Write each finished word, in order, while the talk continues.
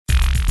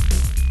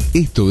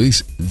Esto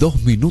es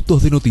 2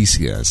 minutos de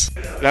noticias.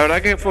 La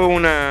verdad que fue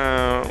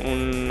una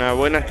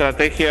buena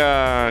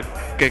estrategia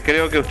que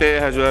creo que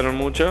ustedes ayudaron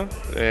mucho,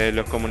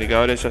 los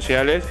comunicadores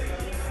sociales.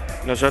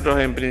 Nosotros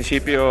en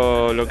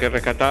principio lo que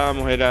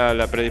rescatábamos era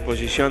la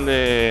predisposición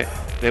de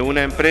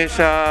una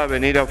empresa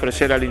venir a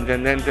ofrecer al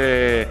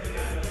intendente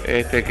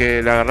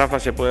que la garrafa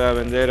se pueda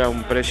vender a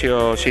un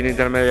precio sin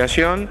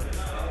intermediación.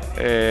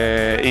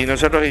 Y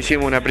nosotros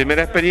hicimos una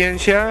primera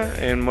experiencia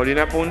en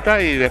Molina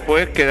Punta y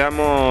después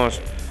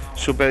quedamos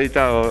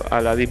supeditados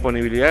a la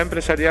disponibilidad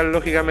empresarial,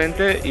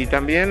 lógicamente, y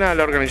también a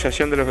la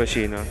organización de los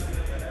vecinos.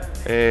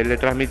 Le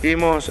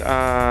transmitimos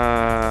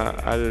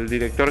al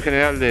director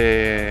general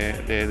de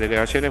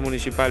delegaciones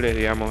municipales,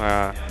 digamos,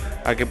 a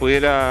que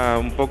pudiera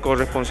un poco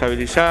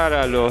responsabilizar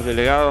a los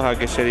delegados a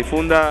que se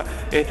difunda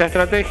esta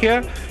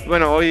estrategia.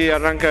 Bueno, hoy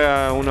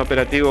arranca un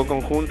operativo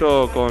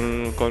conjunto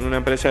con una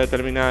empresa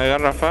determinada de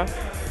garrafa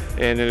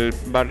en el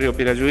barrio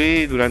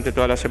Pirayui. Durante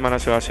toda la semana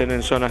se va a hacer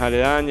en zonas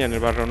aledañas, en el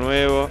barrio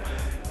nuevo.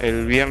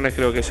 El viernes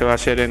creo que se va a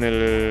hacer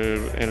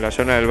en la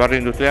zona del barrio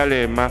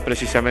industrial, más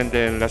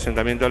precisamente en el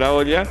asentamiento La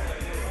Olla,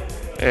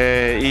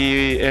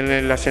 y en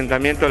el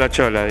asentamiento La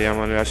Chola,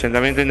 digamos, en el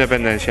asentamiento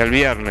Independencia, el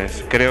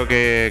viernes. Creo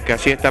que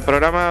así está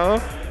programado.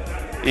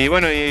 Y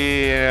bueno,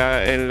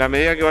 en la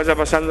medida que vaya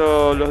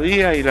pasando los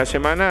días y la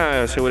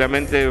semana,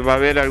 seguramente va a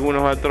haber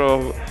algunos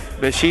otros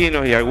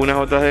vecinos y algunas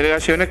otras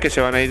delegaciones que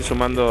se van a ir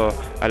sumando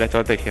a la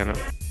estrategia, ¿no?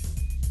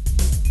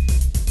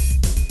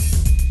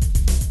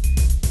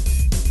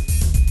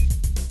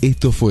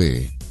 Esto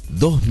fue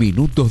 2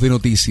 minutos de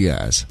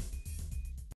noticias.